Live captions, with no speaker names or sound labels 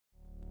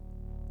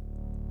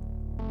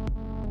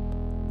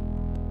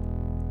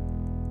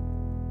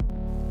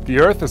The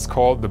Earth is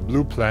called the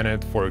blue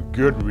planet for a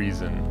good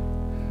reason.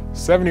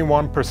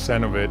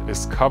 71% of it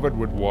is covered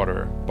with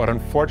water, but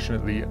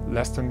unfortunately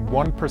less than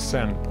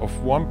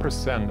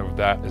 1% of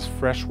that is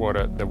fresh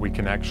water that we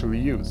can actually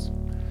use.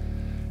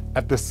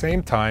 At the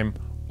same time,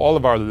 all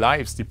of our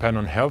lives depend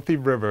on healthy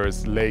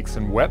rivers, lakes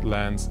and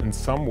wetlands in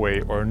some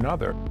way or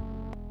another.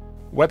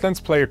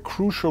 Wetlands play a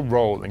crucial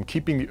role in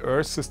keeping the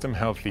Earth system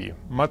healthy,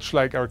 much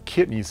like our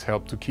kidneys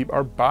help to keep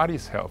our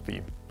bodies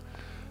healthy.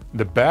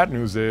 The bad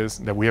news is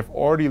that we have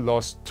already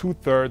lost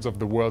 2/3 of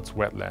the world's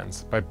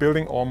wetlands by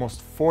building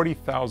almost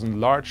 40,000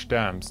 large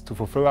dams to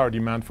fulfill our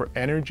demand for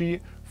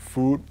energy,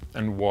 food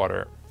and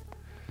water.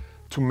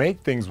 To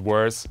make things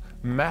worse,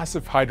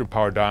 massive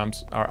hydropower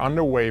dams are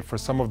underway for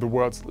some of the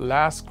world's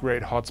last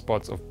great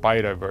hotspots of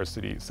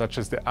biodiversity, such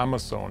as the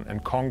Amazon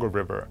and Congo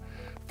River,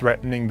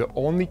 threatening the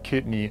only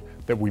kidney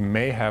that we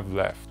may have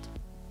left.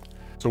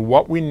 So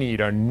what we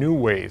need are new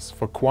ways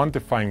for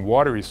quantifying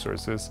water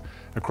resources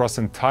across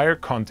entire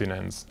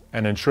continents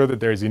and ensure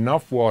that there is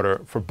enough water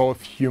for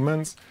both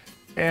humans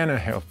and a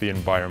healthy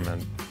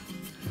environment.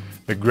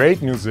 The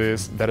great news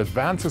is that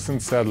advances in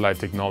satellite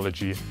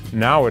technology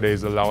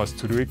nowadays allow us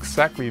to do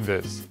exactly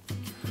this.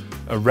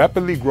 A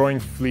rapidly growing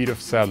fleet of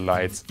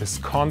satellites is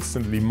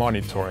constantly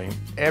monitoring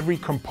every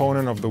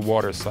component of the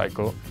water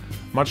cycle,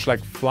 much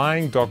like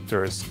flying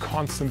doctors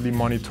constantly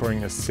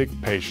monitoring a sick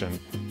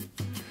patient.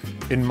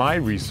 In my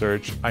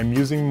research, I'm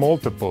using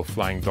multiple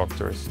flying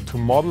doctors to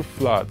model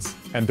floods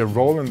and their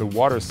role in the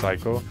water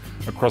cycle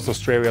across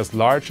Australia's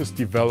largest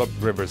developed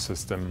river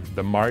system,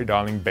 the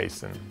Murray-Darling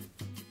Basin.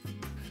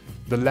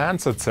 The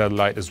Landsat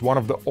satellite is one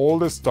of the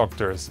oldest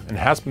doctors and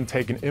has been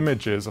taking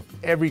images of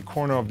every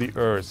corner of the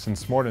Earth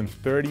since more than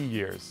 30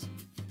 years.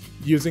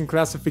 Using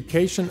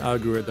classification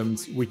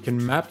algorithms, we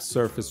can map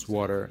surface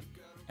water.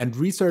 And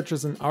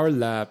researchers in our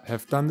lab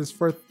have done this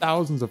for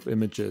thousands of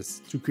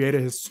images to create a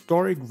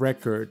historic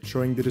record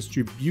showing the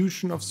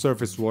distribution of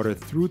surface water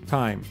through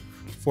time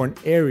for an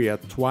area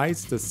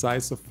twice the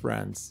size of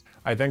France.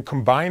 I then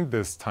combined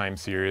this time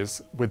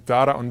series with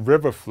data on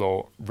river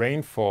flow,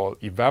 rainfall,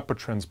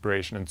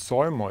 evapotranspiration and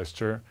soil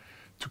moisture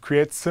to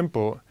create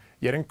simple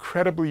yet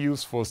incredibly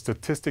useful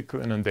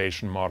statistical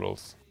inundation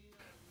models.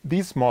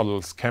 These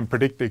models can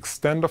predict the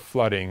extent of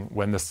flooding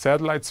when the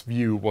satellite's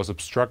view was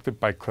obstructed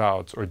by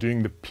clouds or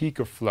during the peak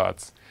of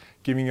floods,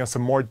 giving us a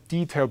more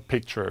detailed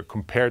picture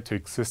compared to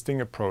existing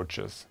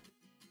approaches.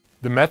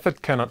 The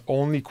method can not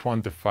only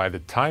quantify the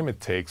time it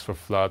takes for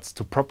floods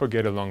to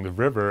propagate along the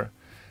river,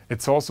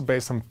 it's also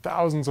based on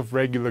thousands of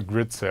regular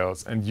grid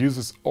cells and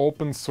uses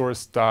open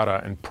source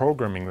data and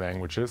programming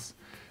languages,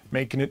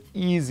 making it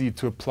easy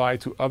to apply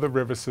to other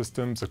river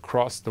systems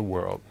across the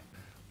world.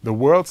 The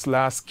world's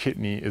last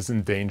kidney is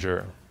in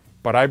danger,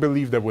 but I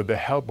believe that with the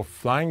help of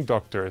flying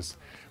doctors,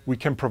 we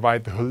can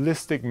provide the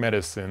holistic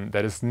medicine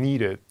that is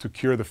needed to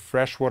cure the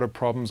freshwater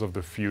problems of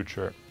the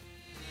future.